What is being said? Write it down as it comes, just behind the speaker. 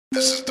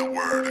This is the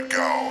word to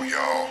go,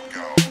 y'all.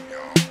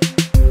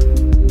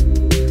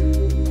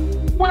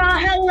 Well,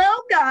 hello,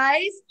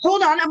 guys.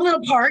 Hold on, I'm a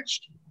little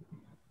parched.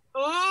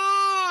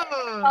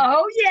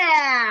 Oh,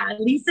 yeah.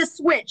 Lisa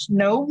switched.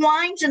 No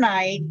wine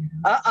tonight.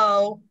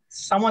 Uh-oh.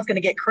 Someone's going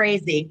to get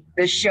crazy.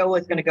 This show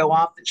is going to go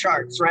off the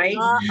charts, right?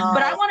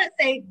 But I want to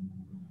say,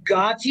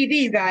 GAW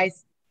TV, you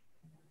guys,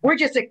 we're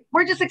just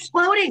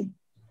exploding.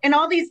 And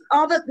all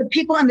the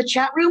people in the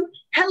chat room,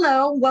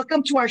 hello,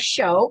 welcome to our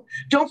show.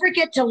 Don't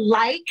forget to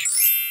like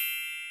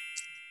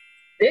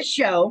this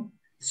show,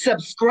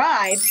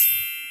 subscribe,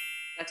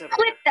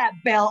 click that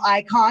bell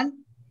icon.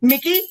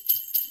 Mickie,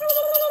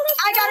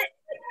 I got it.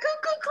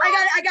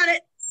 I got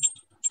it.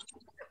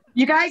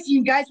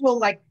 You guys will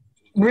like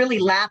really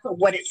laugh at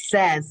what it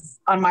says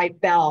on my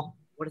bell.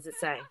 What does it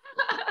say?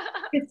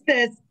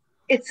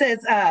 It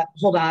says,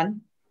 hold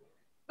on.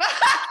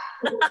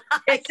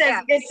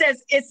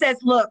 It says,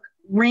 look,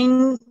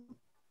 ring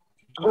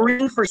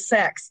for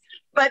sex.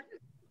 But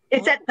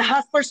it's at the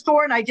Hustler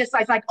store, and I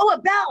was like, oh, a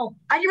bell.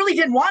 I really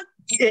didn't want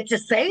it to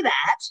say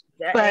that,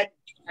 but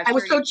I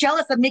was so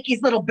jealous of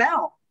Mickey's little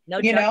bell,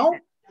 you know?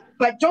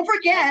 But don't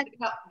forget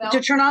to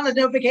turn on the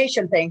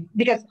notification thing,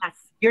 because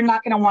you're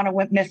not going to want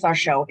to miss our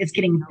show. It's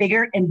getting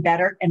bigger and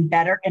better and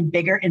better and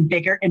bigger and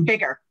bigger and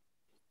bigger.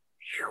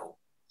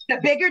 The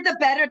bigger, the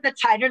better, the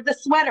tighter the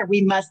sweater.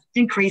 We must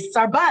increase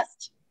our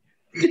bust.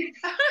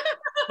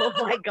 Oh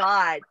my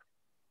God.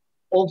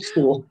 Old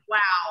school.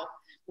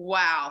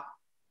 Wow.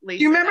 Lisa,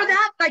 do you remember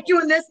that? Like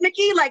doing this,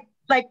 Mickie? Like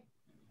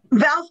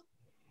Val?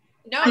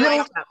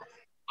 No.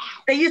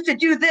 They used to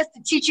do this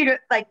to teach you to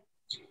like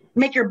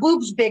make your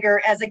boobs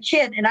bigger as a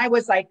kid. And I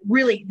was like,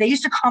 really, they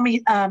used to call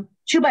me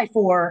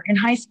 2x4 in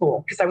high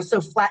school because I was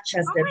so flat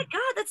chested. Oh my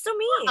God, that's so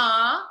mean.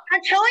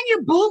 I'm telling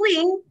you,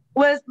 bullying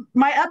was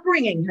my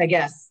upbringing, I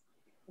guess.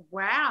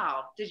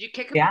 Wow. Did you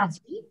kick him in the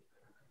teeth?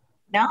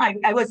 No,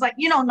 I was like,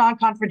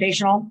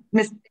 non-confrontational,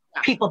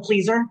 people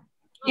pleaser,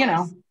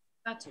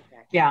 That's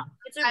okay. Yeah.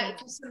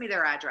 Just send me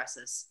their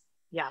addresses.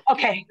 Yeah.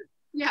 Okay.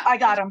 Yeah. I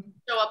got them.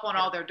 Show up on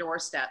all their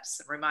doorsteps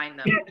and remind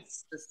them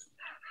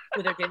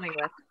who they're dealing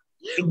with.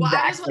 Well,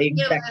 I just want to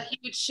give a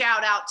huge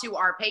shout out to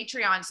our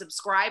Patreon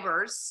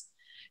subscribers,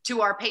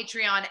 to our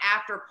Patreon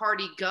after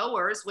party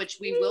goers, which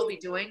we will be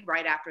doing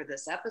right after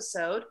this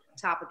episode,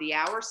 top of the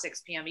hour,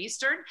 6 p.m.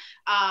 Eastern.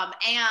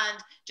 And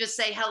just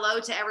say hello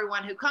to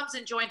everyone who comes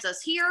and joins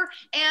us here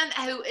and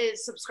who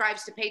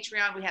subscribes to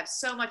Patreon. We have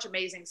so much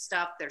amazing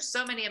stuff. There's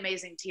so many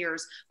amazing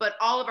tiers, but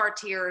all of our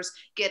tiers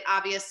get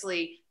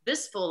obviously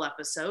this full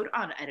episode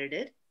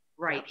unedited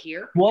right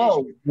here.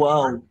 Whoa.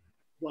 And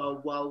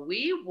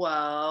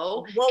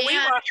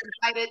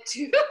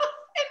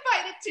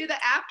invited to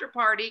the after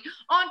party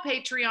on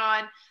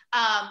Patreon,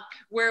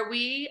 where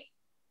we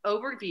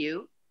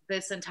overview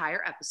this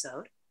entire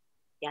episode.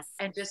 Yes.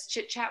 And just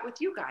chit chat with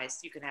you guys.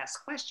 You can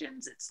ask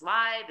questions. It's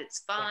live. It's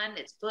fun.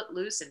 It's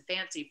footloose and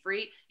fancy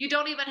free. You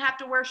don't even have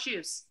to wear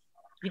shoes.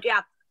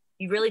 Yeah,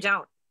 you really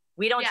don't.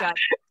 We don't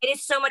judge. It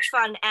is so much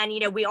fun. And,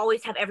 we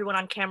always have everyone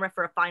on camera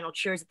for a final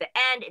cheers at the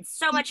end. It's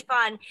so much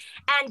fun.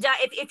 And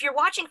if you're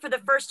watching for the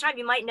first time,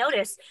 you might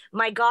notice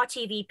my GAW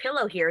TV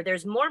pillow here.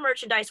 There's more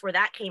merchandise where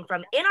that came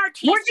from in our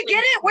team. Where'd you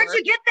get it? Where'd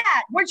you get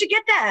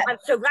that? I'm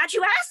so glad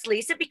you asked,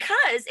 Lisa,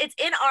 because it's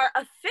in our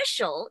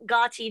official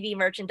GAW TV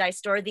merchandise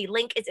store. The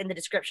link is in the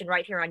description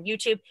right here on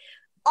YouTube.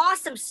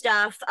 Awesome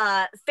stuff.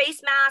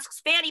 Face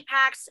masks, fanny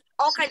packs,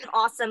 all kinds of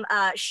awesome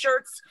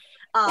shirts,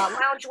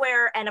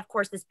 loungewear, and of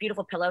course this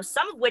beautiful pillow,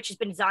 some of which has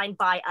been designed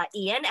by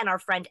Ian and our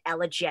friend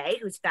Ella J,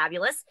 who's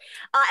fabulous.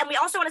 And we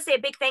also want to say a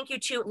big thank you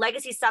to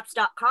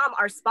LegacySups.com,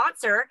 our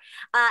sponsor,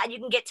 and you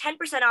can get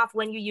 10% off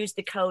when you use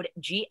the code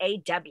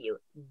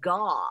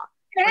GAW.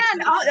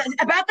 And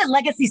about the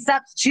Legacy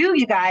Sups too,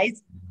 you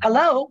guys.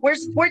 Hello,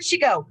 where'd she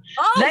go?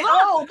 Look at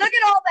all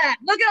that.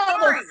 Look at all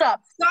those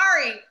sups.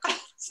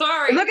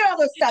 Sorry. Look at all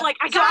those stuff. Like,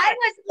 I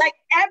was like,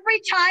 every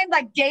time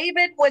like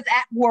David was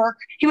at work,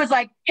 he was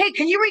like, hey,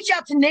 can you reach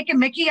out to Nick and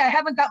Mickie? I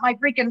haven't got my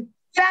freaking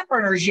fat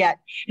burners yet.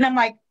 And I'm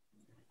like,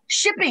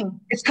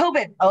 shipping, it's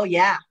COVID. Oh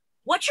yeah.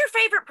 What's your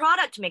favorite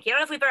product, Mickie? I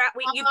don't know if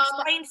you've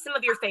explained some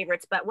of your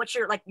favorites, but what's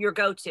your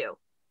go-to?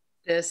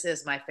 This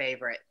is my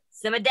favorite.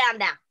 Simmer down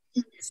now.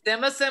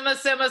 Simmer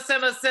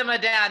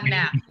down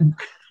now.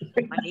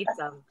 I need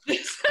some.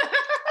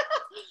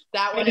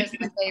 That one is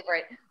my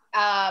favorite.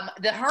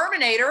 The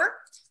Herminator,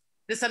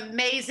 this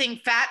amazing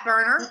fat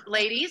burner,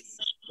 ladies.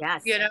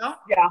 Yes.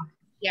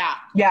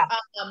 Yeah.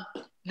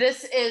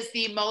 This is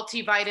the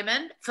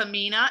multivitamin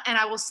Femina, and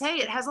I will say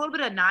it has a little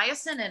bit of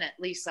niacin in it,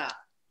 Lisa.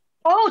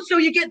 Oh, so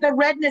you get the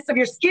redness of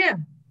your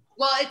skin.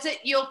 Well,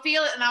 you'll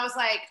feel it, and I was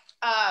like,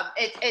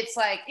 it's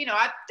like,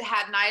 I've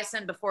had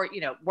niacin before,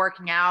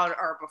 working out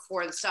or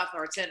before the stuff,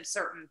 or it's in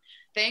certain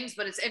things,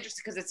 but it's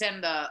interesting because it's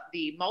in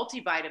the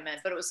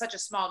multivitamin, but it was such a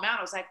small amount.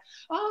 I was like,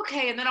 oh,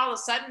 okay. And then all of a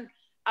sudden,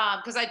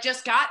 because I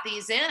just got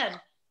these in,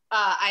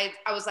 I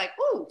was like,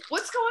 ooh,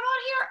 what's going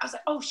on here? I was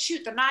like, oh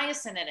shoot, the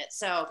niacin in it.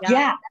 So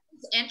yeah,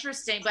 it's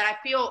interesting, but I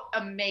feel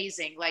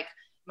amazing. Like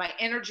My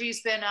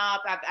energy's been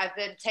up. I've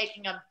been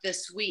taking them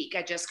this week.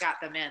 I just got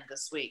them in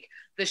this week.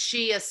 The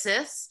She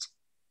Assist.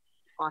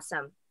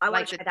 Awesome. I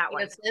like to try that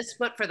one. Assist,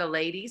 but for the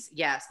ladies,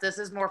 yes. This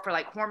is more for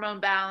like hormone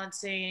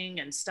balancing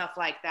and stuff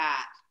like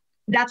that.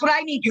 That's what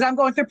I need because I'm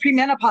going through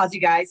premenopause, you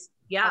guys.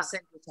 Yeah.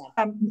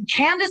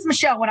 Candace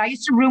Michelle, when I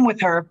used to room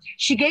with her,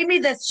 she gave me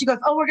this. She goes,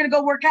 "Oh, we're going to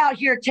go work out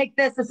here. Take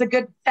this. It's a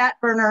good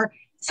fat burner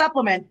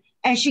supplement."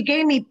 And she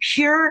gave me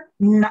pure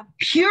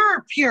niacin.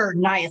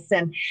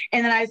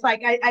 And then I was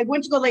like, I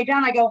went to go lay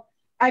down. I go,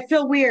 I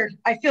feel weird.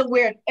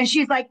 And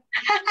she's like,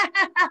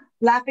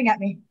 laughing at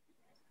me.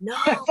 No.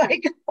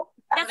 Like,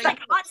 that's like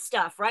hot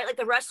stuff, right? Like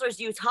the wrestlers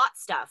use hot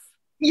stuff.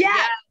 Yeah.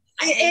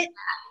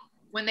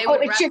 When they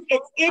would it's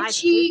itchy. I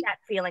hate that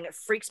feeling. It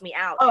freaks me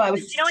out. Oh, I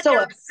was so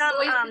upset.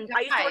 I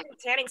used to work in a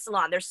tanning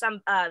salon. There's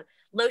some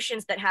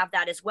lotions that have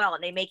that as well,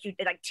 and they make you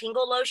like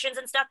tingle lotions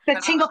and stuff. The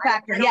tingle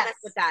factor, yes. Mess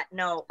with that.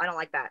 No, I don't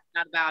like that.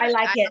 Not about it. I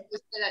like it. I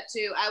would say that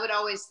too. I would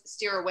always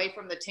steer away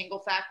from the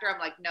tingle factor. I'm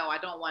like, no, I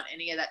don't want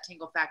any of that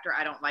tingle factor.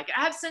 I don't like it.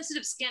 I have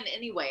sensitive skin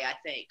anyway, I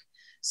think.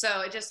 So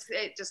it just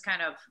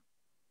kind of.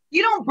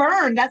 You don't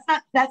burn. That's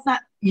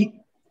not. You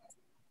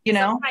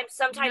know.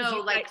 Sometimes no,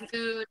 you like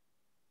food.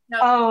 No,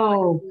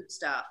 oh. Like food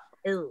stuff.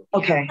 Ew.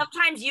 Okay.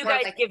 Sometimes you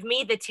guys give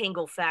me the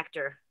tingle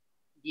factor.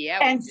 Yeah.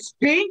 And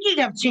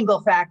speaking of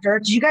tingle factor,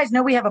 do you guys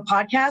know we have a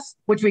podcast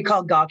which we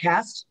call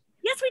GAWcast?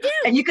 Yes, we do.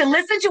 And you can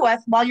listen to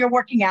us while you're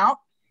working out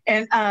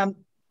and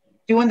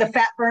doing the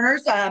fat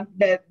burners,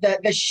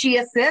 the She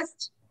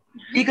Assist.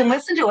 You can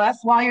listen to us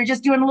while you're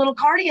just doing a little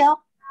cardio,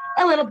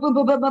 a little boom,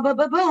 boom, boom, boom, boom,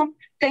 boom, boom.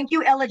 Thank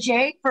you, Ella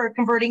J, for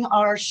converting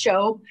our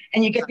show,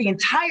 and you get the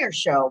entire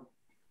show,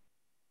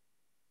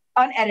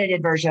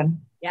 unedited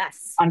version.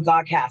 Yes. On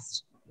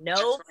GAWcast.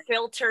 No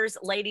filters,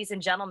 ladies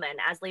and gentlemen.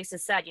 As Lisa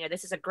said,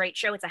 this is a great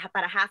show. It's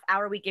about a half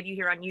hour we give you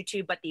here on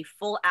YouTube, but the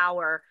full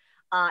hour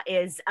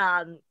is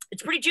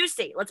it's pretty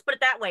juicy. Let's put it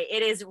that way.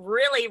 It is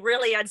really,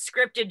 really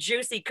unscripted,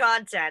 juicy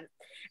content.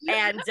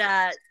 And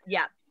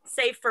yeah,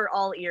 safe for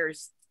all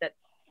ears that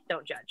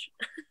don't judge.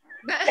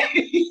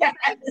 Yes.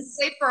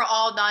 Safe for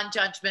all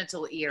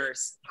non-judgmental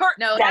ears.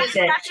 No,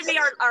 that should be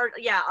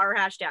our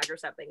hashtag or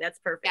something. That's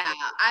perfect. Yeah,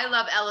 I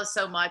love Ella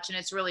so much, and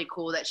it's really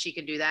cool that she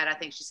can do that. I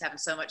think she's having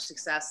so much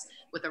success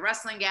with the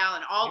Wrestling Gal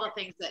and all the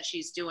things that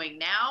she's doing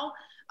now.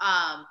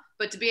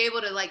 But to be able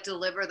to like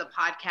deliver the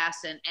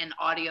podcast in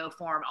audio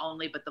form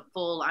only, but the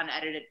full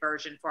unedited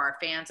version for our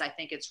fans, I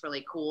think it's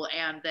really cool.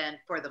 And then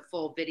for the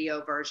full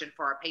video version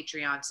for our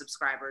Patreon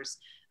subscribers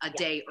a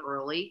day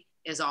early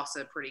is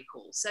also pretty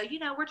cool. So,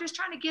 we're just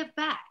trying to give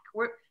back.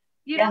 We're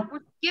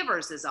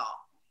givers is all.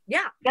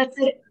 Yeah. That's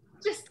it.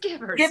 Just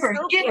givers. Givers.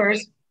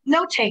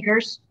 No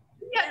takers.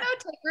 Yeah, no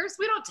takers.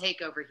 We don't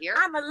take over here.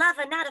 I'm a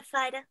lover, not a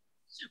fighter.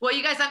 Well,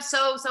 you guys, I'm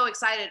so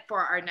excited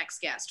for our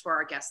next guest, for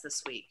our guest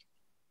this week.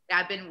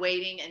 I've been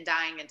waiting and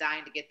dying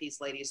to get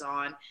these ladies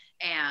on.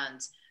 And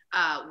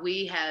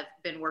we have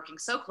been working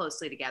so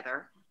closely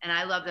together, and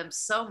I love them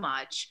so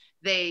much.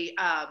 They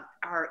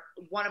are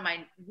one of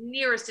my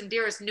nearest and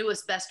dearest,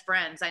 newest best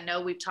friends. I know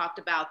we've talked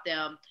about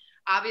them.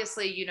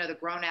 Obviously, the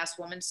Grown Ass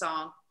Woman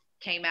song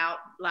came out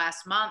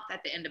last month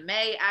at the end of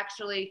May,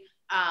 actually.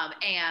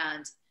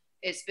 And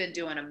it's been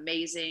doing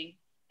amazing.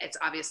 It's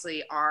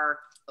obviously our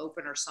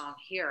opener song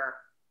here.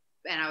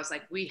 And I was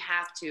like, we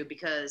have to,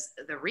 because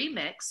the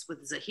remix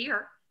with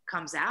Zahir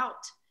comes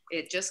out.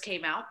 It just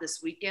came out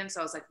this weekend. So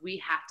I was like, we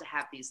have to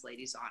have these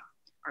ladies on.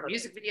 Our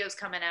music video's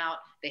coming out.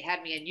 They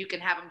had me in You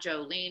Can Have Them,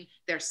 Jolene.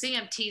 They're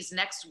CMT's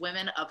Next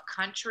Women of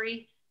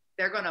Country.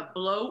 They're going to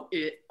blow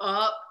it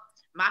up.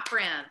 My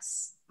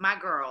friends, my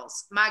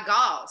girls, my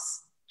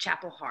GAWs,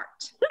 Chapel Hart.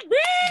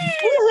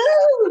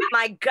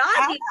 My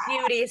God, these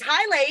beauties.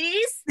 Hi,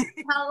 ladies.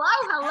 Hello.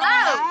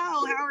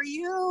 Hello, how are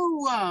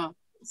you?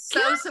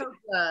 So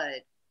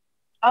good.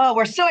 Oh,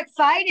 we're so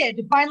excited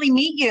to finally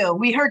meet you.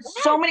 We heard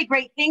so many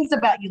great things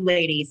about you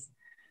ladies.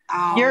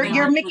 Oh,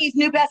 you're Mickey's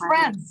new best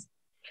friends.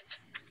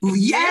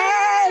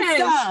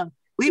 Yes!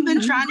 We've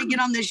been trying to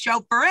get on this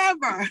show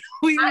forever.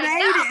 We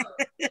made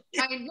it.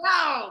 I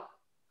know.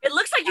 It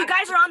looks like you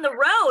guys are on the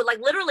road,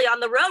 like literally on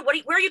the road.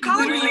 Where are you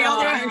calling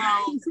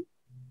from?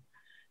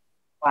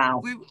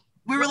 Wow.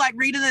 We were like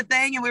reading the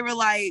thing, and we were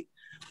like,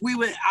 we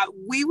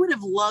would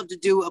have loved to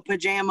do a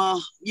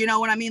pajama, you know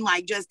what I mean?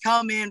 Like just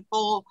come in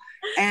full.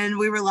 And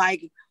we were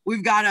like,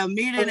 we've got a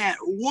meeting at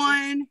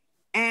 1,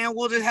 and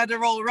we'll just have to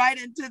roll right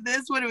into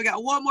this one. We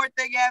got one more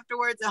thing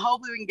afterwards, and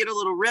hopefully we can get a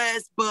little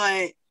rest,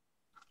 but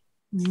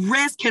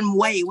rest can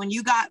wait. When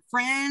you got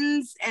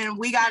friends and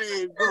we got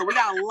a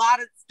lot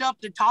of stuff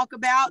to talk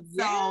about.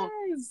 So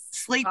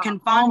sleep can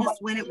find us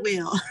when it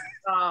will.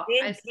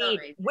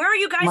 Indeed. Where are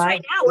you guys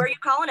right now? Where are you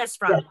calling us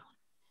from?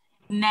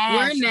 Nashville.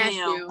 We're in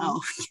Nashville.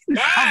 Oh,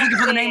 I was looking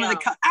for the name of the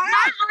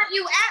Why aren't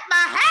you at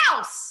my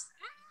house?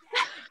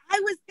 I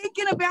was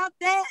thinking about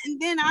that,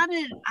 and then I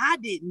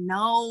didn't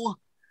know.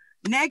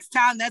 Next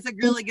time, that's a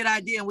really good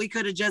idea, and we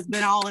could have just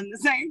been all in the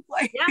same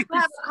place. Yeah,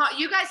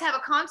 you guys have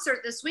a concert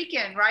this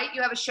weekend, right?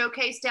 You have a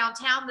showcase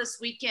downtown this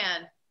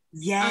weekend.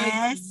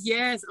 Yes.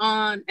 Yes,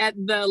 at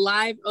the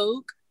Live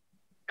Oak.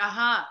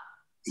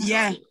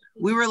 Yeah.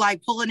 We were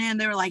like pulling in.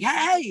 They were like,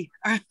 hey,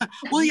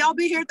 will y'all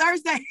be here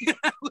Thursday? We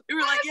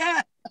were like,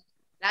 yeah.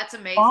 That's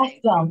amazing.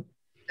 Awesome.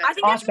 I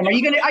think Awesome. Are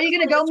you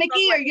gonna go,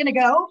 Mickie? Are you gonna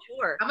go?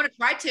 Sure. I'm gonna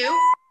try to.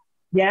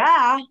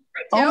 Yeah. Try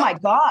Oh to. my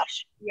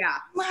gosh. Yeah.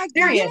 My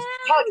Serious.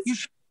 You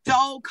should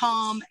so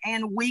come,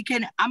 and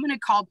I'm gonna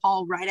call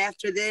Paul right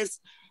after this.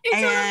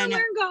 And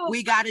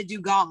we got to do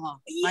GAW.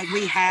 Like,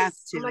 we have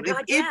to. Oh my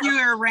God, if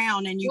you're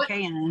around and you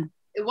can.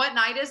 What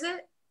night is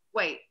it?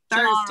 Wait.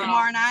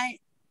 Tomorrow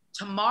night.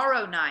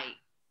 Tomorrow night.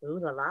 Ooh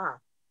la la.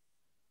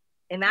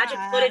 Imagine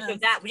footage of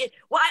that.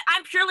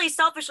 I'm purely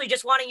selfishly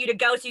just wanting you to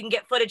go so you can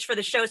get footage for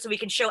the show so we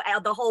can show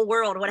the whole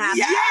world what happened.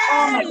 Yes!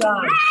 Oh my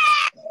God.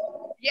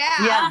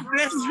 Yeah.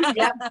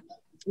 Yep.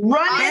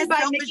 Run Best by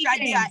selfish Mickie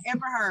idea James. I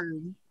ever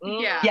heard.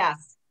 Yeah.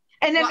 Yes.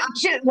 And then,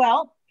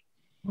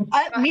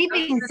 me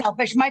being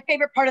selfish, my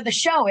favorite part of the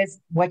show is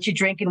what you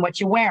drink and what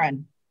you're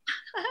wearing.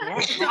 I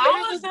was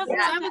just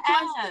about to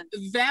ask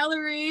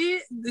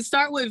Valerie.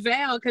 Start with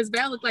Val, because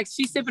Val looked like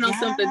she's sipping on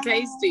something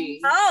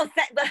tasty. Oh,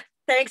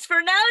 thanks for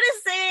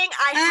noticing.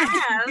 I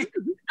have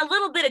a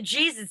little bit of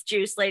Jesus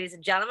juice, ladies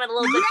and gentlemen. A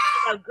little bit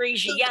of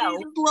Grigio. A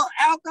little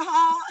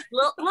alcohol.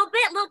 Little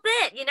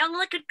bit. You know,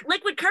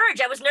 liquid courage.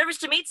 I was nervous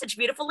to meet such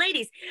beautiful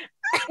ladies.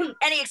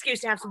 Any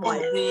excuse to have some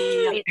wine.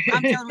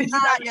 I'm telling you, you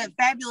got that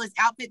fabulous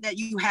outfit that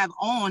you have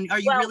on. Are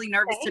you really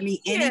nervous to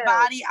meet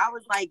anybody? I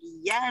was like,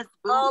 yes,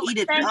 boo, eat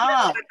it up.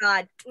 Oh my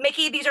God.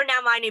 Mickie, these are now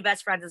my new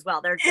best friends as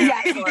well. They're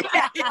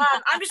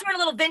I'm just wearing a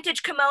little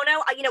vintage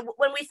kimono.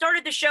 When we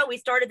started the show, we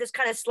started this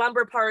kind of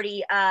slumber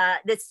party,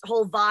 this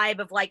whole vibe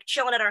of like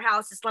chilling at our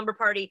house, a slumber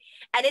party.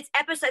 And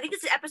I think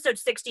this is episode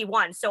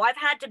 61. So I've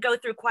had to go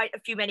through quite a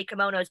few many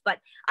kimonos, but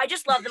I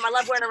just love them. I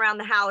love wearing around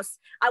the house.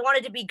 I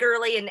wanted to be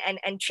girly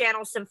and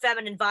channel some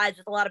feminine vibes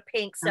with a lot of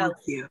pink. So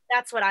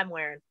that's what I'm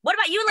wearing. What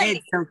about you,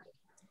 ladies?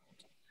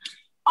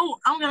 Oh,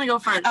 I'm going to go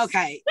first.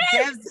 Okay.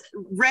 Dev's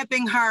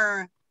repping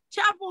her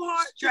Chapel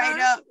Hart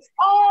straight up.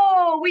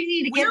 Oh, we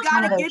need to get We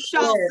got to get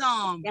y'all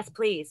some. Yes,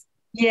 please.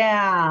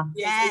 Yeah.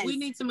 Yes. We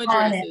need some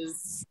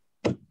addresses.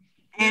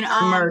 And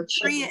merch.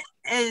 Tree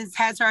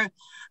has her.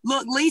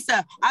 Look,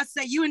 Lisa, I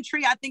say you and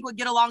Tree, I think would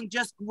get along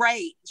just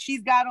great.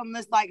 She's got on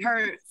this like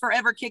her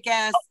forever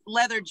kick-ass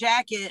leather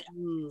jacket,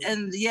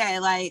 and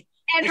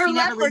and her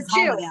leopard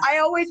too. I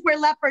always wear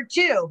leopard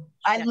too.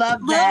 I love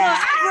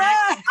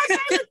that.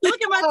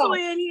 Look at my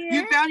twin here.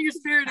 You found your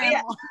spirit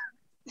animal.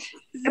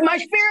 My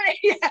spirit,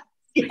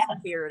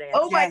 Spirit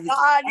animal. Oh my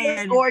God,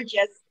 you're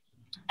gorgeous.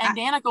 And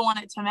Danica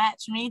wanted to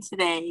match me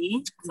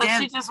today. So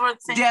she just wore the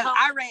same color.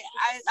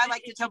 I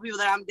like to tell people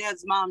that I'm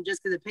Dev's mom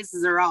just because it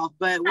pisses her off.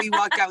 But we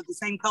walked out with the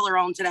same color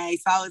on today.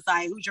 So I was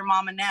like, who's your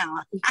mama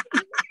now?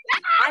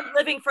 I'm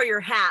living for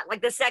your hat.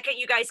 Like the second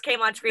you guys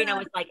came on screen, I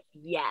was like,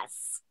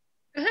 yes.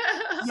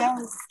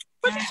 Yes.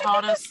 And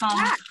bought us some.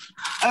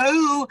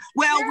 Oh,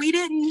 well, we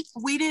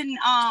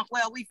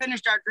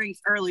finished our drinks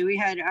early. We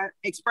had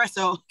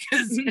espresso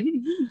because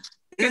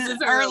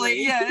it's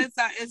early. Yeah,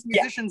 it's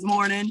musicians'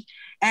 morning.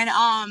 And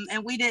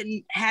we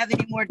didn't have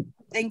any more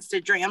things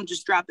to drink. I'm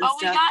just dropping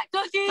stuff. We got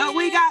cookies. But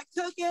we got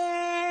cookies.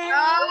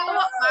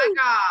 Oh my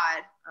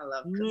God. I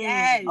love cookies.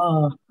 Yes.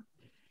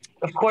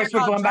 Of course,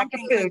 we're going back to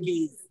food.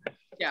 Cookies.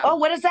 Yeah. Oh,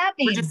 what does that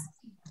mean?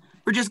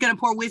 We're just gonna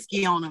pour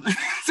whiskey on them.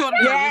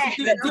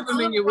 Dip them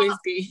in your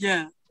whiskey.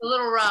 Yeah. A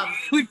little rum.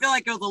 We feel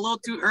like it was a little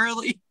too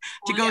early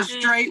to go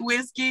straight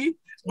whiskey,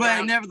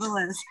 but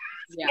nevertheless.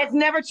 Yeah. It's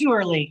never too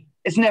early.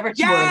 It's never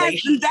too early.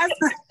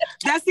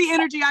 That's the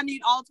energy I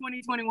need all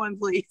 2021,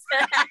 please.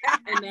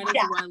 And that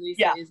is why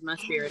Lisa is my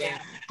spirit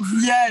animal.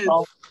 Yes.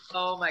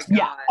 Oh my God.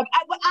 Yeah.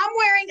 I'm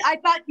wearing, I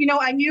thought,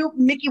 I knew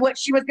Mickie what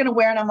she was going to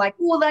wear. And I'm like,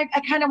 well, I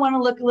kind of want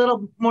to look a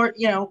little more,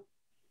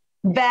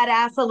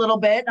 badass a little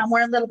bit. I'm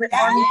wearing a little bit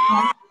army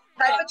type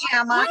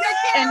pajama.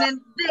 And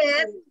then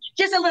this,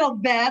 just a little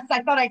vest.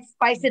 I thought I'd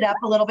spice it up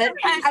a little bit.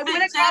 I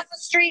went across the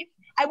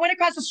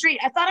street.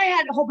 I thought I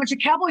had a whole bunch of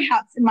cowboy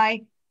hats in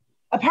my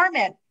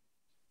apartment.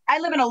 I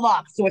live in a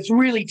loft, so it's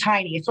really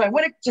tiny. So I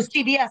went to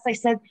CVS. I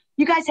said,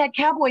 you guys had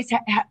cowboys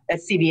at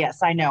CVS.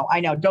 I know.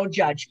 Don't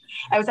judge.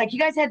 I was like, you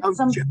guys had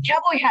some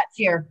cowboy hats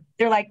here.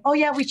 They're like, oh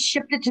yeah, we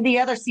shipped it to the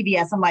other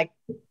CVS. I'm like,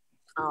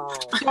 oh,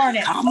 darn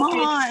it. Come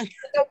on.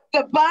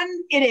 The bun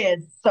it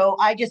is. So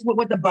I just went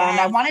with the bun.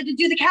 I wanted to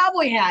do the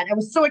cowboy hat. I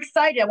was so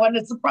excited. I wanted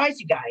to surprise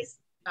you guys.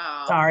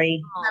 Oh,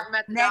 sorry.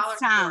 Next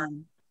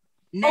time.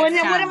 And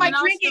then what am I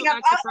drinking?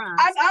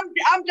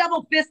 I'm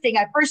double fisting.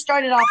 I first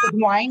started off with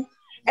wine.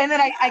 And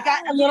then I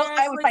got a little,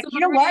 I was like, you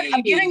know what?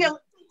 I'm getting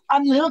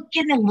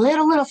a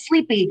little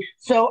sleepy.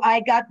 So I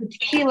got the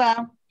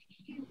tequila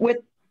with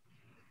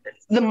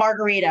the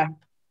margarita.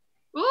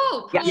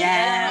 Ooh.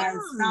 Yes.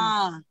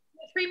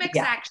 Premix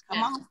action.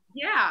 Come on.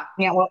 Yeah.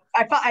 Yeah. Well,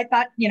 I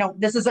thought,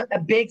 this is a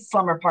big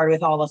slumber party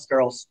with all us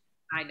girls.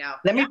 I know.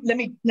 Let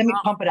me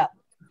pump it up.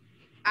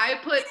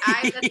 That's so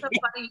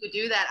funny you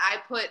do that.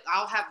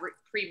 I'll have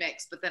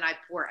premix, but then I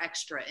pour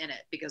extra in it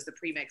because the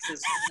premix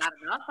is not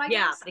enough. I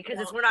guess.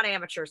 Because we're not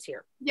amateurs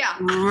here. Yeah.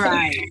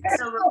 Right.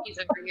 No rookies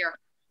over here.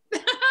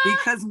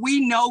 Because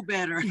we know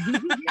better.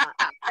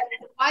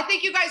 I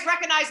think you guys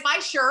recognize my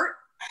shirt.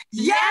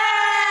 Yeah.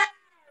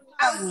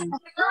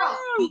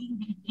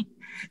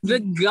 The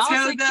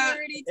GAW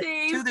security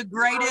team. To the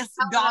greatest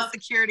GAW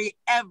security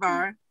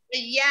ever.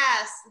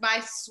 Yes,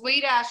 my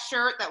sweet ass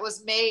shirt that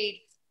was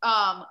made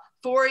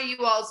for you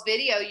all's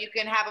video. You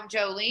can have them,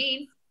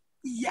 Jolene.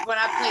 Yes. When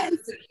I played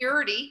the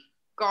security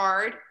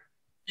guard.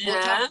 We'll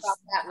talk about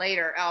that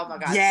later. Oh my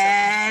God.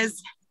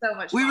 Yes. So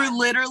much we fun. were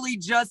literally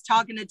just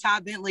talking to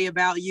Ty Bentley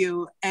about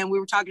you, and we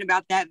were talking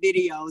about that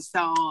video.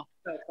 So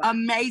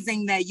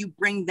amazing that you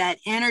bring that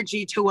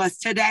energy to us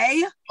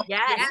today.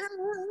 Yes.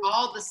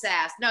 All the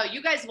sass. No,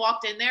 you guys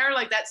walked in there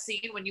like that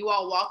scene when you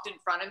all walked in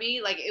front of me,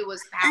 like it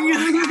was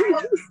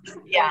powerful.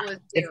 Yeah,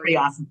 it's pretty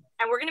awesome.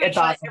 And we're going to make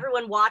sure that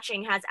everyone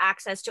watching has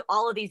access to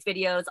all of these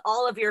videos,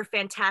 all of your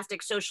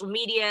fantastic social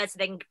media, so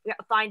they can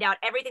find out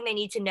everything they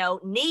need to know,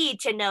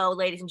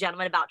 ladies and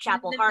gentlemen, about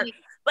Chapel Hart.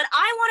 But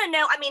I want to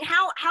know, I mean,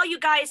 how you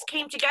guys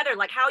came together,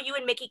 like how you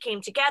and Mickie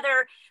came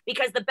together,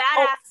 because the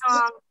badass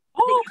song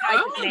that you guys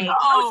made.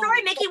 Oh,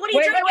 sorry, Mickie, what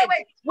are you drinking?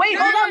 Wait,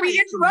 hold on. We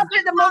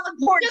interrupted the most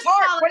important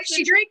part. What is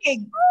she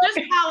drinking?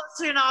 Just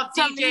balancing off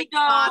DJ, you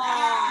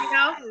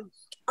know?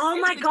 Oh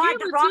my God,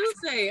 the rock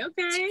Tuesday,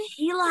 okay.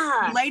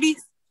 Tequila.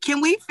 Ladies, can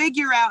we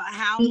figure out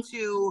how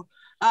to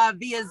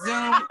via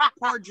Zoom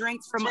pour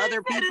drinks from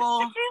other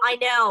people? I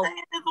know.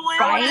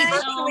 Right?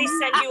 Virtually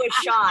send you a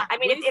shot. I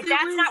mean, if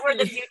that's not where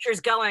the future's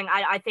going,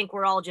 I think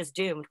we're all just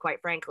doomed, quite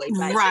frankly.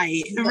 But,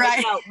 right.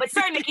 No, but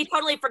sorry, Mickie,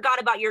 totally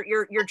forgot about your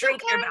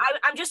drink there. But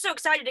I'm just so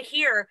excited to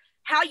hear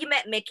how you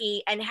met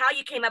Mickie and how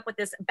you came up with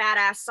this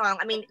badass song.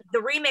 I mean, the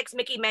remix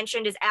Mickie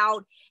mentioned is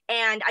out,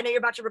 and I know you're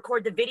about to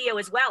record the video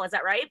as well. Is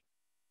that right?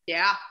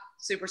 Yeah,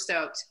 super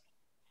stoked.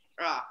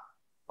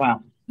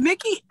 Wow.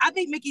 Mickie, I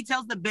think Mickie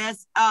tells the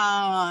best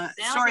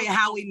story of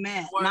how we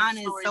met. Mine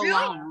is so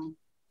long.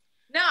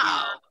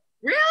 No,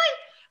 really?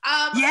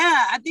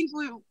 Yeah, I think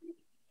we.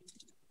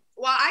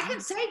 Well, I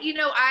can say, you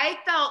know, I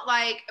felt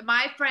like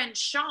my friend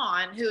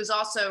Sean, who's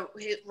also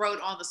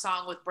wrote on the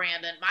song with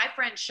Brandon. My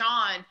friend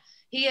Sean,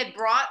 he had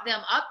brought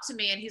them up to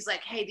me, and he's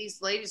like, "Hey, these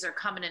ladies are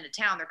coming into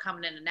town. They're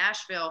coming into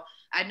Nashville.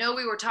 I know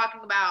we were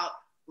talking about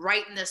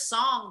writing this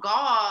song,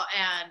 GAW,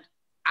 and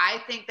I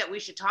think that we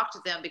should talk to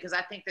them because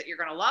I think that you're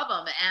going to love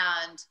them."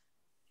 And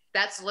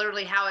that's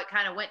literally how it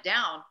kind of went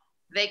down.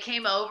 They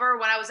came over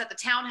when I was at the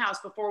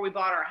townhouse before we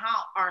bought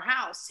our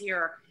house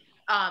here.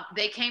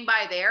 They came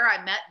by there.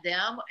 I met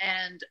them,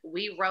 and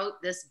we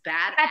wrote this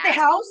bad at the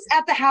house.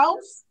 At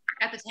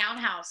the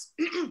townhouse.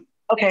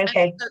 Okay.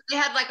 So they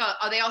had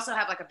they also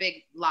have like a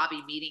big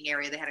lobby meeting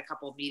area. They had a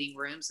couple of meeting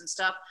rooms and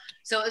stuff.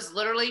 So it was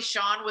literally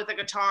Sean with a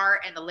guitar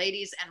and the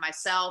ladies and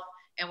myself.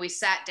 And we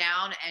sat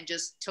down and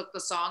just took the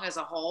song as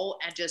a whole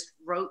and just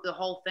wrote the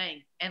whole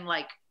thing in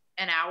like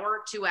an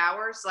hour, 2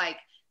 hours. Like,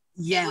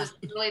 it was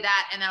really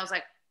that. And I was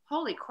like,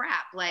 holy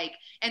crap. Like,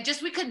 and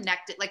just, we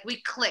connected, like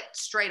we clicked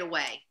straight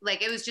away.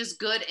 Like, it was just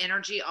good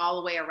energy all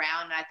the way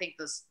around. And I think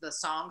the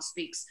song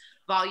speaks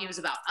volumes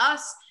about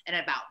us and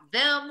about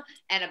them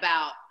and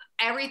about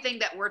everything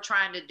that we're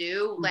trying to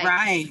do, like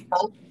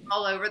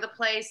all over the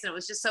place. And it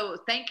was just so,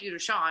 thank you to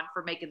Sean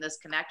for making this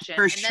connection.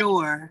 For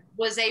sure.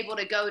 Was able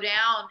to go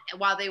down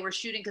while they were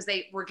shooting, because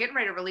they were getting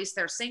ready to release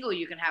their single,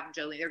 You Can Have Them,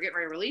 Jolene. They were getting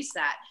ready to release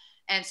that.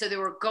 And so they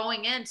were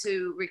going in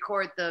to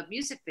record the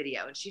music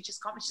video. And she just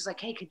called me. She's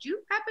like, "Hey, could you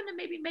happen to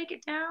maybe make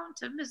it down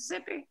to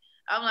Mississippi?"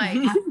 I'm like,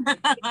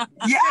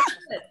 yeah.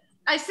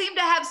 I seem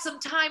to have some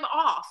time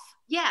off.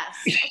 Yes.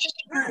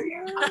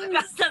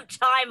 Got some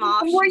time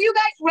off. Were you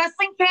guys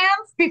wrestling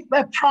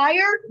fans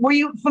prior? Were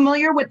you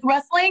familiar with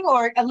wrestling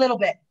or a little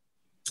bit?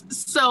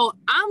 So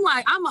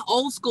I'm an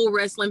old school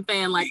wrestling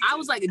fan. Like, I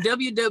was like a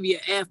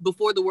WWF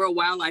before the World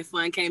Wildlife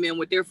Fund came in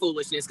with their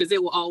foolishness, because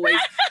it will always,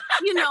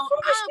 you know,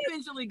 I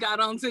eventually got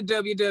onto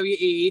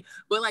WWE,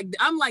 but like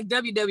I'm like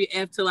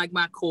WWF to like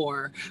my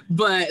core.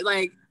 But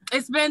like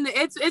it's been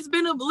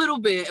a little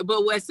bit.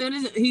 But as soon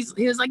as he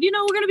was like, you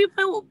know, we're gonna be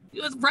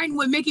writing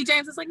with Mickie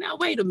James, it's like, now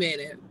wait a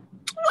minute.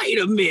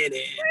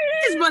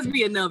 This must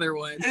be another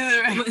one.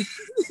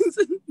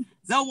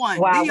 The one.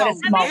 Wow, that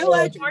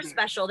makes it more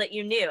special that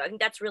you knew. I think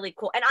that's really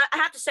cool. And I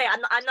have to say,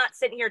 I'm not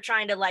sitting here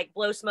trying to like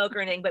blow smoke or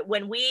anything, but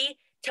when we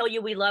tell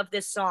you we love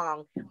this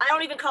song, I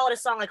don't even call it a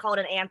song, I call it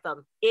an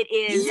anthem. It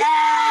is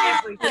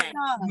everything.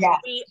 Yeah.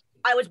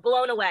 I was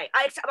blown away.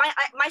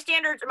 My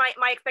standards,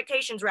 my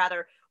expectations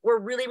rather, were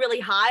really, really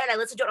high. And I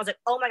listened to it, I was like,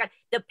 oh my God,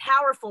 the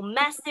powerful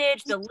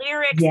message, the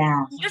lyrics,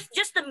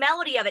 just the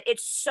melody of it.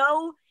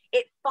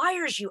 It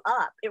fires you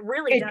up. It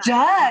really does. It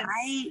does.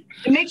 Right?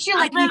 It makes you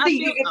like you think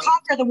you can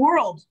conquer the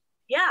world.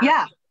 Yeah.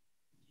 Yeah.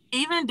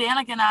 Even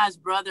Danica and I's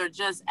brother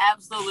just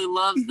absolutely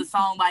loves the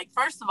song. Like,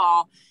 first of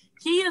all,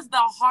 he is the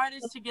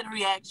hardest to get a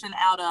reaction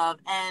out of.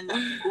 And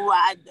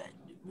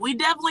we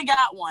definitely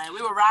got one.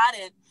 We were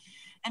riding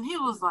and he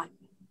was like,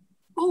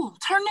 "Ooh,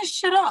 turn this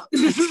shit up."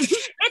 It's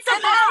a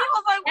I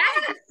was like,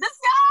 "What? This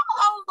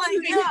was like,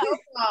 yeah.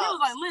 He was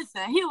like,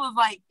 listen. He was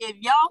like, if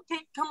y'all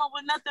can't come up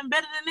with nothing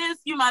better than this,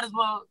 you might as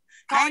well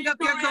hang up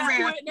your career.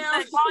 Hang up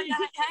your career.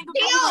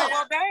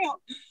 Well, damn.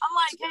 I'm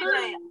like,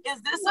 KJ,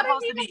 is this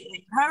supposed to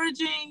be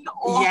encouraging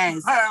or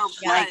yes?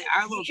 Like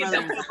our little You should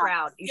brother. be so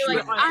proud. You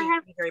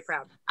should be very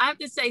proud. I have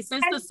to say,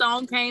 since the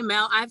song came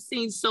out, I've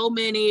seen so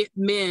many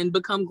men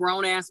become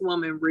grown-ass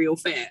women real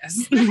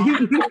fast.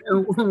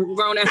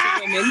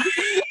 Grown-ass women.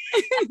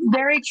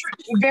 Very true.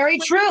 Very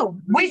true.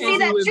 We see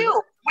that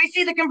too. We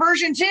see the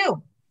conversion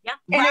too. Yeah.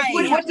 And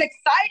what's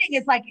exciting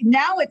is like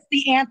now it's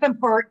the anthem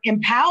for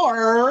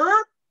Empower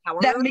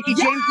that Mickie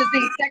James is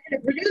the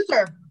executive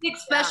producer. Big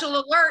special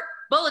alert.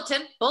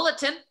 Bulletin.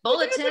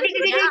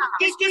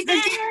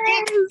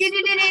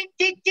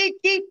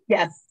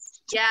 Yes.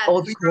 Yeah.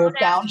 Old school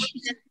sound.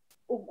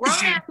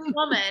 Grown-ass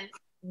woman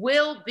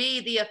will be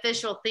the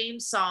official theme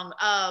song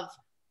of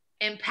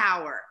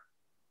Empower.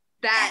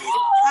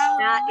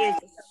 That is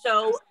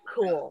so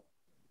cool.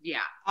 Yeah.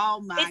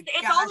 Oh my God.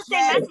 It's all the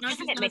same message,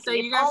 isn't it, Mickie? So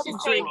you guys should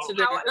drink to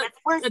that.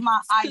 Where's my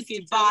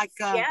iced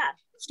vodka? Yeah.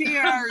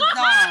 Cheers.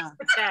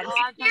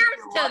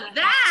 Cheers to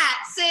that,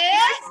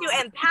 sis. To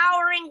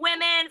empowering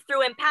women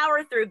through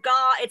Empower, through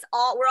GAW.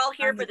 We're all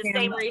here for the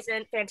same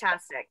reason.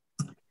 Fantastic.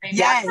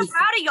 Yes. I'm so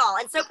proud of y'all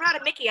and so proud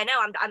of Mickie. I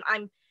know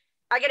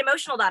I get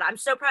emotional about it. I'm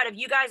so proud of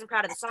you guys. I'm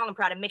proud of the song. I'm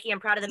proud of Mickie.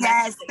 I'm proud of the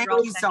message. Yes,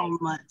 thank you so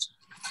much.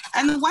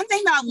 And the one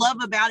thing that I love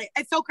about it,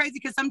 it's so crazy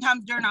because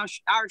sometimes during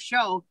our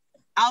show,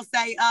 I'll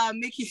say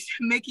Mickie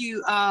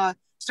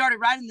started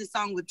writing this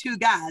song with two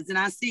guys, and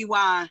I see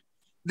why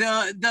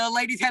the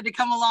ladies had to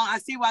come along. I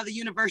see why the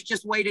universe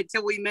just waited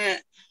till we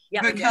met.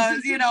 Yep.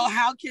 Because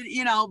how can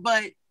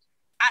but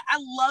I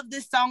love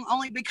this song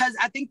only because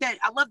I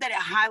love that it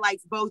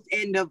highlights both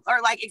end of, or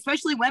like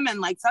especially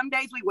women. Like some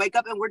days we wake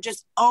up and we're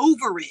just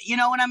over it. You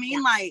know what I mean?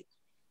 Yeah. Like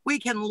we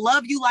can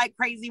love you like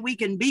crazy. We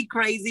can be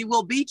crazy.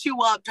 We'll beat you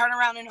up, turn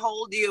around and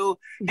hold you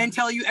and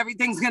tell you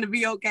everything's going to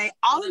be okay.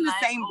 All in the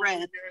same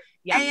breath.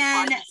 Yeah,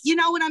 and you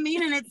know what I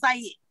mean? And it's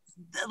like,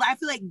 I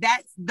feel like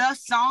that's the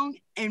song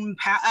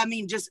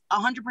just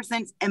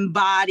 100%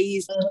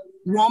 embodies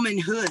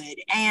womanhood.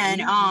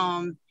 And,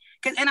 and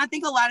I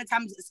think a lot of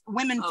times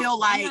women feel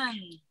like,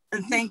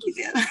 thank you,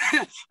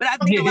 but I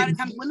think a lot of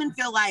times women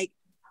feel like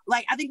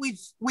I think we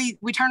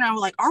turn around,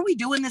 we're like, are we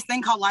doing this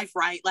thing called life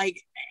right?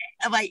 Like,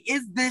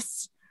 is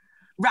this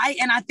right?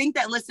 And I think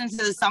that listening to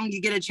the song,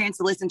 you get a chance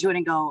to listen to it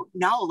and go,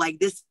 no, like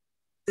this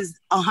is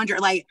 100,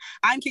 like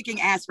I'm kicking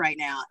ass right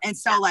now. And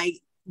so like,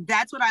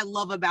 that's what I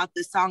love about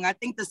this song. I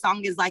think the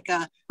song is like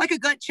a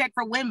gut check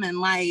for women.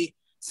 Like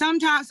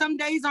sometimes some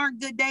days aren't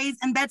good days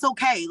and that's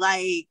okay.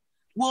 Like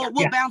we'll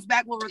bounce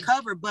back, we'll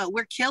recover, but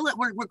we're killing,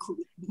 we're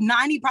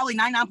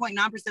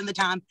 99.9% of the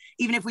time,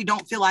 even if we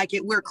don't feel like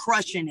it, we're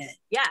crushing it.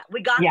 Yeah,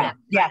 we got that.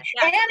 Yeah.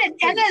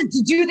 And then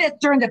to do this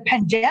during the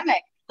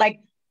pandemic,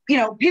 like,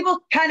 people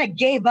kind of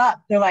gave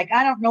up. They're like,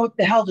 I don't know what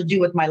the hell to do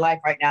with my life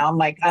right now. I'm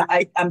like,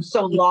 I'm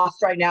so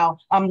lost right now.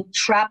 I'm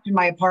trapped in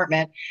my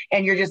apartment.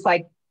 And you're just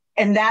like,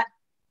 and that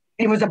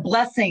it was a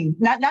blessing.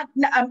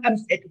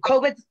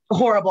 COVID's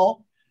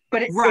horrible,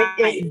 but it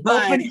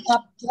opened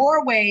up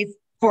doorways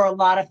for a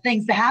lot of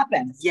things to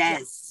happen.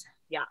 Yes.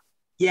 Yeah.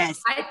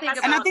 Yes. I think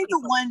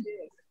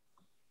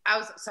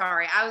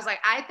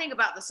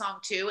about the song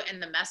too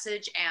and the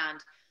message, and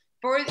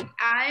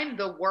I'm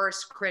the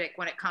worst critic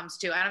when it comes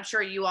to, and I'm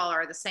sure you all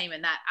are the same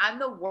in that, I'm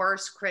the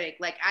worst critic.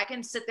 Like I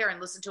can sit there and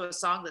listen to a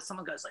song that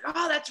someone goes like,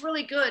 oh, that's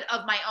really good,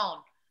 of my own.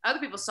 Other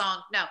people's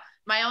song, no,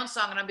 my own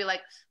song, and I'll be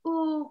like,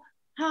 ooh,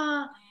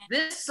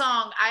 this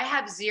song, I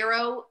have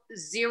zero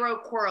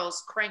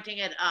quarrels cranking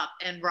it up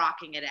and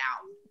rocking it out.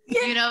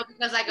 Yeah.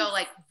 Because I go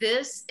like,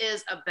 this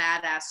is a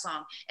badass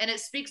song, and it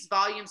speaks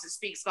volumes. It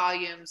speaks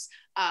volumes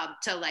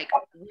to like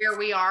where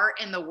we are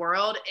in the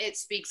world. It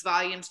speaks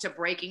volumes to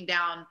breaking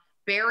down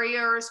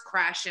barriers,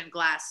 crashing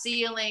glass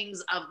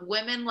ceilings, of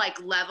women like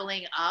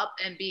leveling up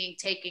and being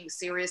taken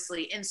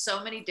seriously in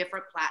so many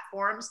different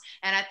platforms.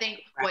 And I think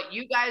what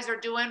you guys are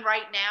doing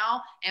right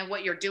now, and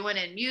what you're doing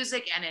in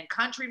music and in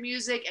country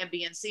music, and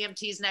being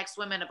CMT's Next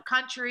Women of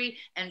Country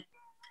and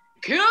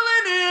killing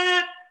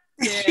it.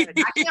 Yeah.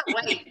 I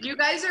can't wait. You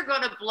guys are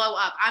going to blow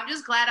up. I'm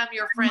just glad I'm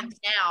your friends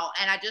now,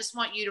 and I just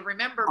want you to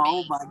remember me.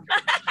 Oh my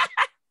God.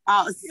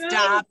 Oh,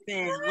 stop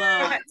it.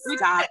 Look,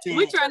 stop it.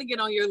 We're trying to get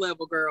on your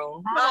level,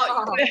 girl.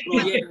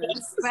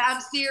 Yes. But I'm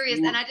serious.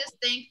 And I just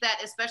think that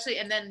especially,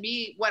 and then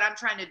me, what I'm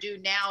trying to do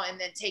now, and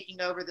then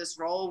taking over this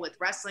role with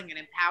wrestling and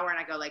Empower, and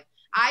I go like,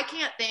 I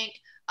can't think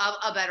of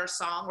a better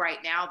song right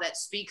now that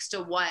speaks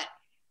to what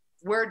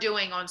we're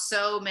doing on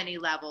so many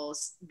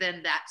levels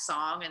than that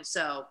song. And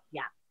so,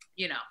 yeah.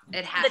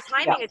 It has the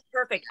timing is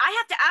perfect. I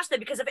have to ask though,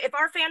 because if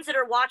our fans that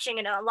are watching,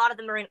 and a lot of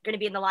them are going to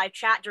be in the live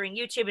chat during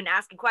YouTube and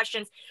asking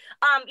questions,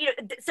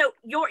 so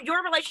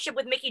your relationship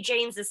with Mickie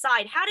James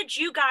aside, how did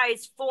you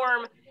guys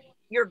form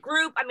your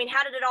group? I mean,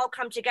 how did it all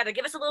come together?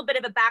 Give us a little bit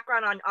of a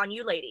background on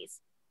you ladies,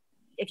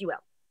 if you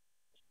will.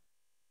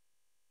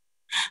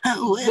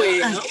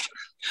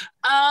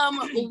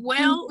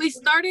 Well, we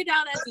started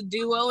out as a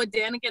duo with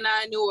Danica and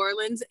I in New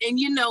Orleans. And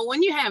you know,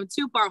 when you have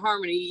 2-part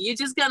harmony, you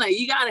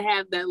gotta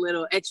have that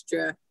little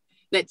extra,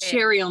 that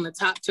cherry on the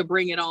top to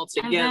bring it all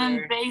together. And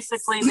then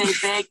basically they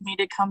begged me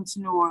to come to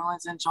New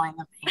Orleans and join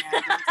the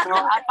band. And so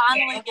I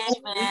finally gave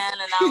in and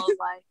I was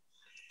like,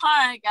 all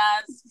right,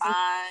 guys,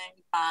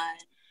 fine.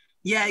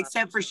 Yeah,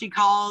 except for she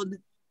called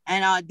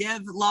and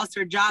Dev lost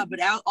her job, but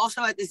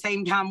also at the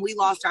same time, we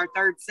lost our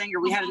third singer.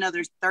 We had a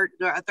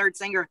third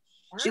singer.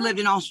 She lived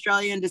in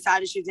Australia and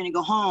decided she was going to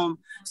go home.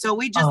 So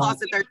we just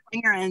lost a third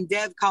singer, and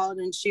Dev called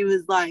and she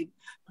was like,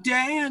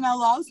 Dan, I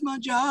lost my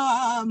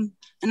job.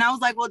 And I was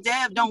like, well,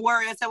 Dev, don't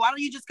worry. I said, why don't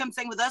you just come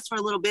sing with us for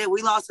a little bit?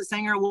 We lost a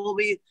singer.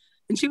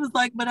 And she was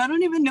like, but I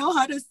don't even know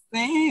how to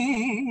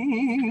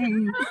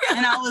sing.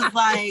 And I was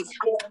like,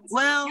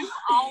 well,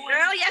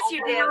 girl, yes,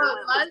 you did.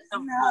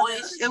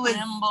 It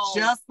was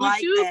just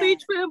like you that. be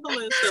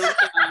trembling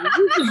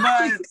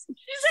sometimes.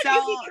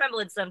 You be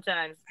trembling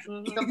sometimes.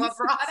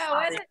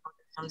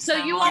 So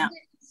you all didn't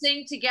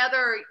sing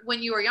together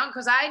when you were young?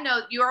 Because I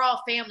know you're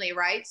all family,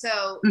 right?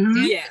 So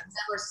yeah,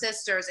 were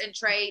sisters, and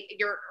Trey,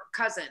 your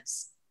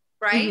cousins,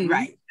 right? Mm-hmm.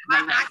 Right. I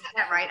got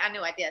that right. I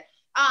knew I did.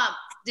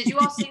 Did you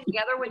all sing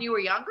together when you were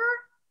younger?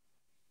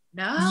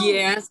 No.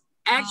 Yes.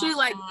 Actually,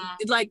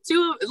 like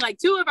two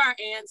of our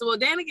aunts. Well,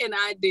 Danica and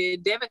I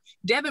did.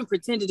 Devin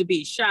pretended to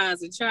be shy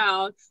as a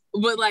child,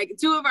 but like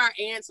two of our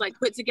aunts like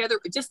put together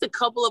just a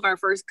couple of our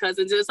first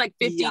cousins. It was like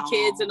 50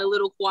 kids in a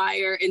little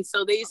choir, and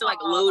so they used to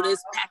like load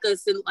us, pack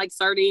us in like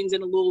sardines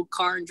in a little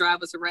car, and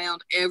drive us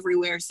around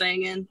everywhere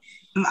singing.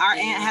 Our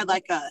aunt had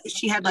like a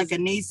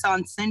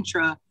Nissan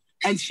Sentra.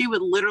 And she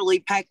would literally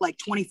pack like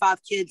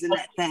 25 kids in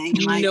that thing.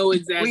 Like, no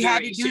exaggeration.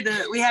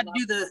 We had to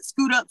do the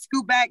scoot up,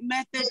 scoot back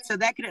method, so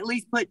that could at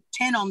least put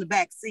 10 on the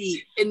back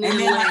seat, and then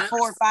like 4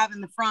 or 5 in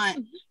the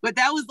front. But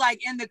that was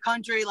like in the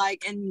country,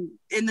 like in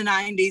the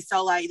 90s.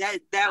 So like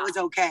that was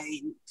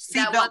okay.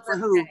 Seatbelt for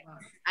who?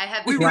 I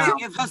had. If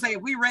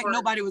we wrecked,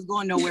 nobody was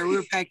going nowhere. We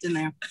were packed in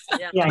there.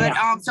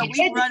 So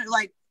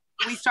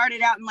we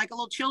started out in like a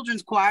little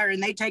children's choir,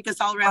 and they take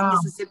us all around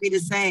Mississippi to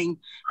sing.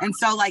 And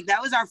so like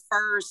that was our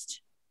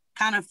first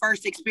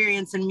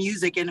experience in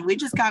music, and we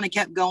just kind of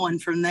kept going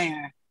from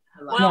there.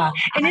 Yeah.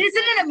 And isn't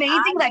it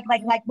amazing?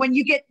 Like when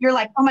you're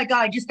like, oh my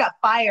God, I just got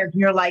fired. And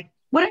you're like,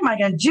 what am I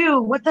going to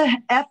do? What the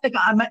F?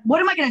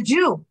 What am I going to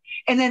do?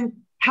 And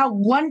then how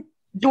one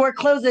door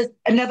closes,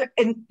 another,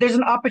 and there's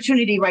an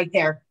opportunity right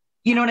there.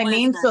 You know what I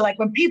mean? So like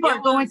when people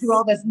are going through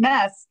all this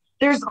mess,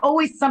 there's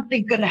always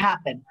something going to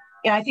happen.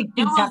 And I think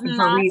things happen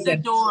for a reason.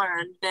 The door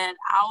that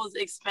I was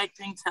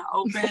expecting to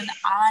open,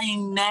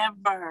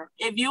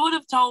 if you would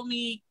have told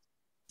me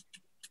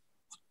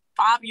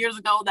 5 years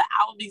ago that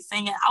I would be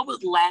singing, I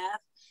would laugh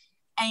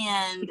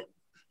and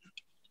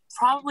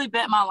probably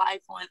bet my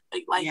life on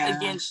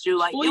against you.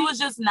 Like, it was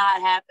just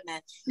not happening.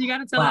 You got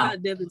to tell her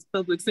about Devin's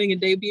public singing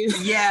debut.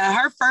 Yeah,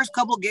 her first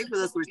couple gigs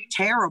with us was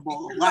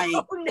terrible. Like,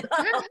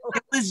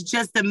 it was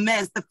just a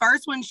mess. The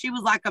first one, she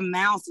was like a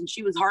mouse and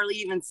she was hardly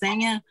even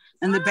singing.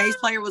 And the bass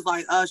player was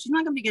like, she's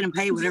not going to be getting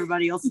paid what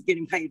everybody else is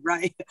getting paid,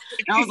 right?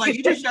 And I was like,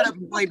 you just shut up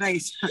and play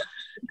bass.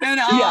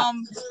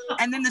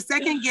 And then the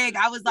second gig,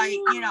 I was like,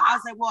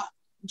 well,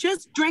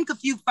 just drink a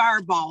few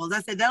Fireballs.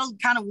 I said, that'll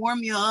kind of warm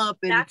you up.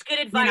 And, that's good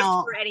advice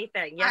for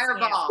anything. Yes,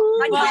 Fireball.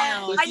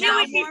 I knew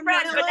we'd be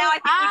friends, but now I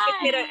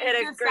think we could hit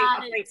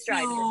a great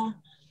stride.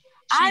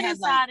 I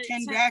decided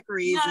like 10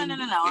 daiquiris.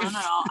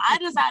 No. I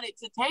decided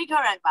to take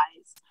her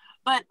advice,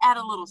 but add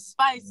a little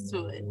spice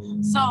to it.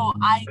 So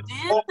I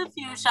did the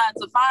few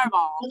shots of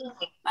Fireball,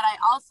 but I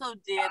also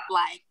did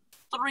like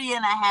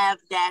 3.5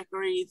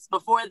 daiquiris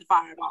before the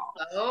Fireball.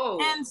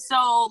 And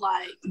so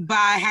like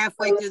by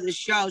halfway through the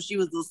show, she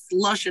was a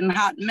slushing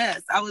hot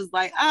mess. I was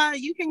like,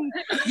 you can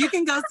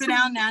go sit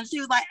down now. And she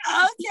was like,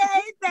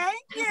 okay,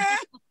 thank you.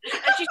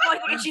 And she's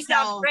like, she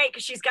sounds great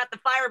because she's got the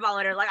Fireball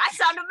in her. Like, I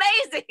sound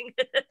amazing.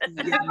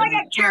 It's like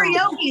a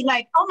karaoke.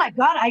 Like, oh my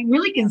God, I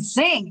really can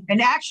sing.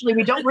 And actually,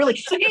 we don't really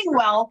sing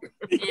well.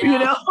 You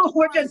know,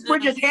 we're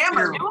just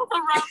hammered. It was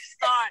a rough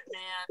start,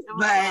 man. It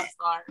was a rough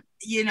start.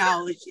 You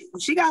know,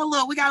 we got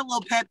a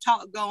little pep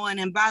talk going,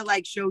 and by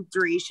like show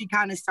 3, she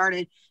kind of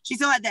started. She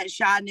still had that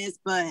shyness,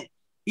 but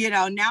you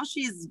know, now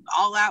she's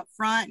all out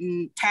front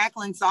and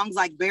tackling songs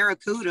like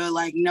Barracuda.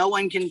 Like no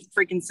one can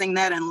freaking sing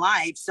that in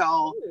life.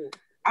 So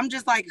I'm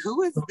just like,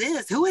 who is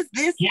this? Who is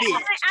this bitch?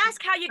 Can I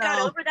ask how you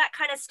got over that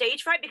kind of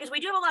stage fright? Because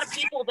we do have a lot of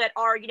people that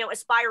are,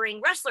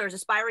 aspiring wrestlers,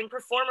 aspiring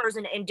performers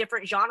in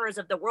different genres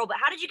of the world. But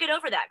how did you get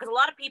over that? Because a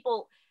lot of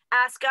people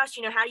ask us,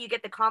 how do you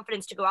get the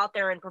confidence to go out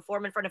there and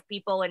perform in front of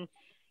people? And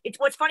it's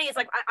what's funny is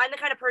like I'm the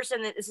kind of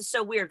person that this is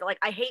so weird. Like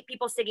I hate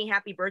people singing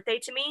happy birthday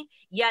to me,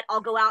 yet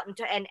I'll go out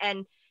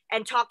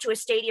and talk to a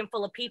stadium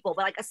full of people.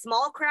 But like a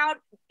small crowd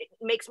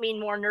makes me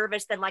more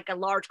nervous than like a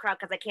large crowd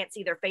because I can't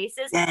see their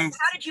faces. Yes.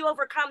 How did you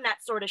overcome that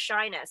sort of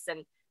shyness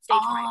and stage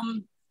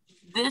fright?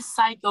 This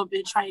psycho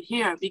bitch right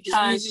here,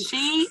 because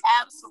she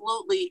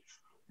absolutely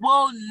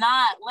will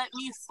not let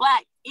me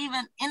slack,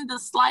 even in the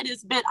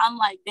slightest bit. I'm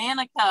like,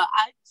 Danica,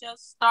 I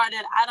just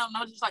started. I don't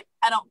know. Just like,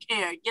 I don't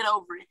care. Get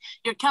over it.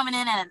 You're coming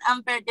in at an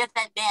unfair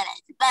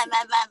disadvantage. Blah,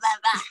 blah, blah, blah,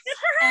 blah.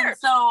 And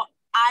so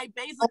I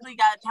basically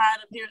got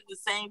tired of hearing the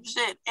same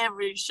shit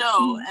every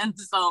show. And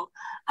so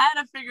I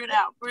had to figure it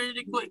out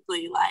pretty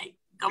quickly. Like,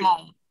 come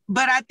on.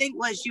 But I think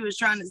what she was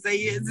trying to say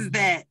is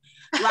that,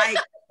 like,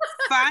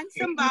 find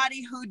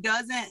somebody who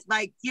doesn't,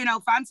 like, you know,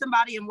 find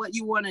somebody in what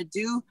you want to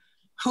do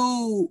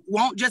who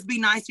won't just be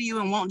nice to you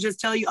and won't just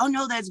tell you, oh,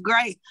 no, that's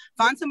great.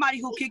 Find somebody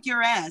who'll kick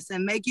your ass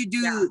and make you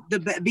do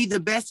be the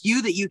best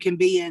you that you can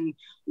be and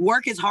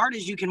work as hard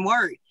as you can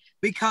work.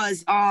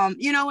 Because,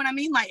 you know what I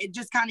mean? Like, it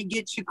just kind of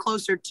gets you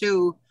closer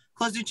to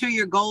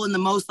your goal in the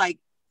most, like,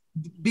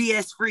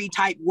 BS-free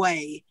type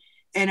way.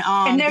 And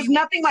there's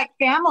nothing like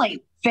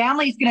family.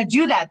 Family's going to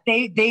do that.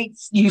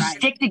 You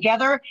stick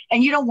together,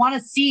 and you don't want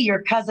to see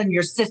your cousin,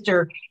 your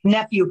sister,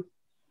 nephew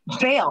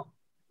fail.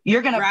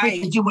 You're going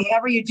to do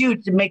whatever you do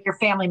to make your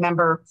family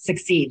member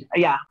succeed.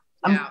 Yeah.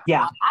 Well,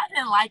 I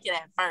didn't like it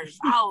at first.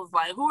 I was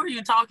like, who are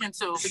you talking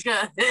to?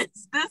 Because this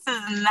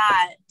is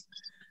not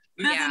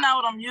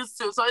what I'm used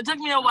to. So it took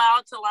me a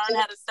while to learn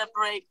how to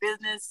separate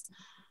business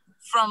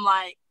from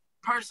like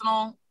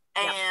personal.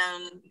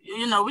 And,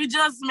 you know, we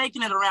just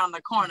making it around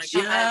the corner.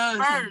 Because at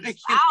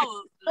first, I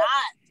was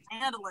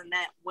not handling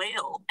that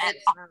well at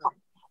all.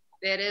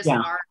 It is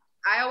hard.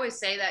 I always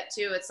say that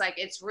too. It's like,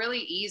 it's really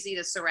easy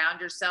to surround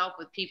yourself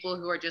with people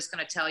who are just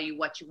going to tell you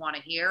what you want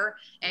to hear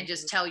and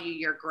just tell you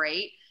you're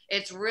great.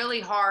 It's really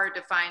hard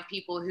to find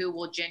people who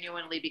will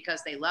genuinely,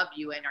 because they love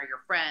you and are your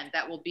friend,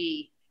 that will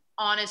be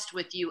honest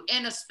with you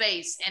in a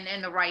space and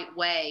in the right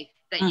way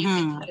that you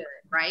can hear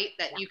it, right?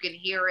 That you can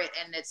hear it.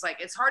 And it's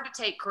like, it's hard to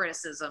take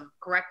criticism,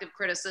 corrective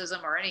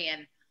criticism or any,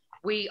 and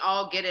we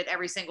all get it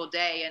every single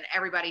day. And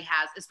everybody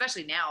has,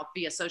 especially now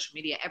via social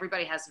media,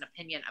 everybody has an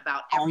opinion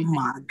about everything.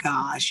 Oh my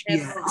gosh.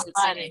 Yeah.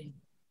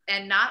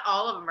 And not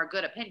all of them are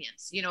good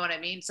opinions. You know what I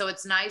mean? So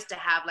it's nice to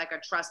have like a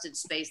trusted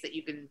space that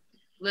you can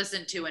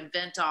listen to and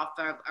vent off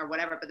of or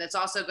whatever, but that's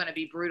also going to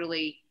be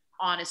brutally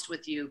honest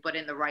with you, but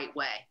in the right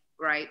way.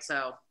 Right.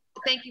 So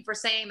thank you for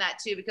saying that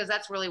too, because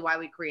that's really why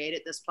we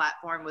created this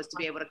platform, was to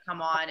be able to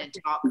come on and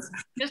talk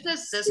just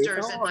as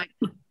sisters. And like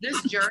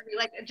this journey,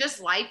 like just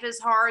life is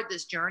hard.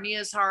 This journey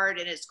is hard.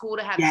 And it's cool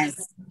to have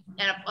people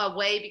in a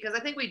way, because I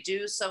think we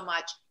do so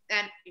much.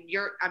 And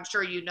I'm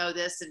sure you know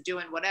this, and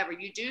doing whatever,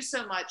 you do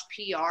so much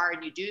PR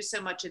and you do so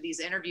much of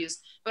these interviews,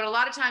 but a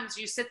lot of times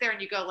you sit there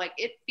and you go like,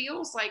 it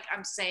feels like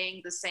I'm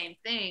saying the same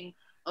thing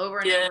over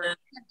and over again,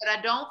 but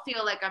I don't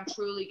feel like I'm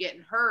truly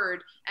getting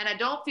heard. And I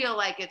don't feel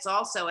like it's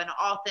also an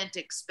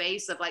authentic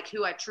space of like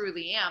who I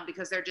truly am,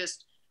 because they're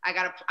just, I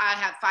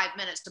have 5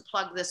 minutes to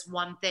plug this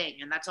one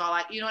thing. And that's all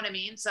you know what I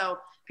mean? So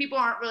people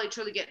aren't really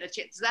truly getting a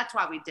chance. So that's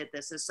why we did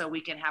this, is so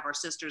we can have our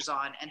sisters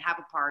on and have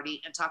a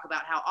party and talk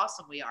about how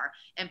awesome we are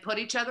and put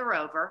each other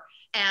over.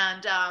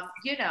 And,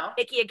 you know.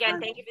 Mickie, again,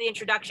 thank you for the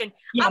introduction.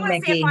 I want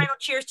to say a final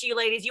cheers to you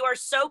ladies. You are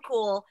so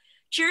cool.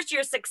 Cheers to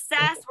your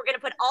success. We're going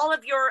to put all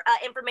of your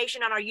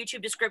information on our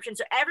YouTube description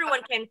so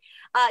everyone can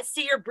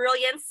see your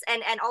brilliance,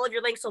 and all of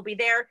your links will be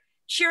there.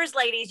 Cheers,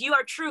 ladies. You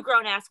are true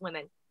grown-ass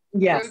women.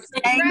 Yes.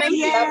 Thank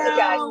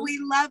you. We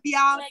love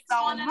y'all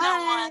so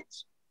much.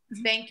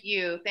 Thank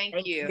you.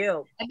 Thank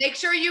you. And make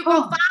sure you go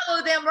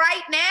follow them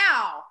right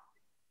now.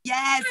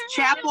 Yes,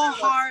 Chapel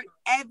Hart,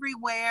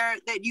 everywhere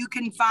that you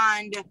can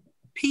find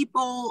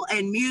people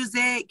and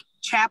music.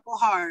 Chapel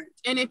Hart.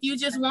 And if you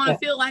just want to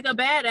feel like a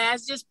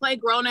badass, just play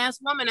grown-ass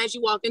woman as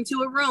you walk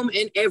into a room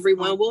and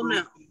everyone will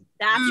know.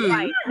 That's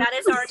right. That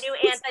is our new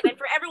anthem. And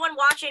for everyone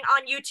watching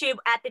on YouTube,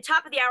 at the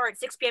top of the hour at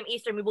 6 p.m.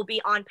 Eastern, we will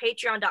be on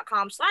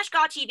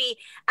patreon.com/GAWTV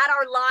at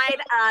our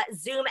live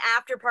Zoom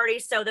after party.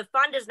 So the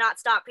fun does not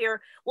stop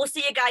here. We'll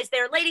see you guys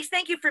there. Ladies,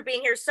 thank you for being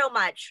here so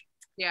much.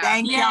 Yeah.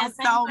 Thank y'all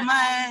so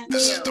much.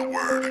 This is the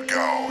word of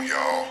GAW,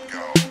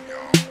 y'all.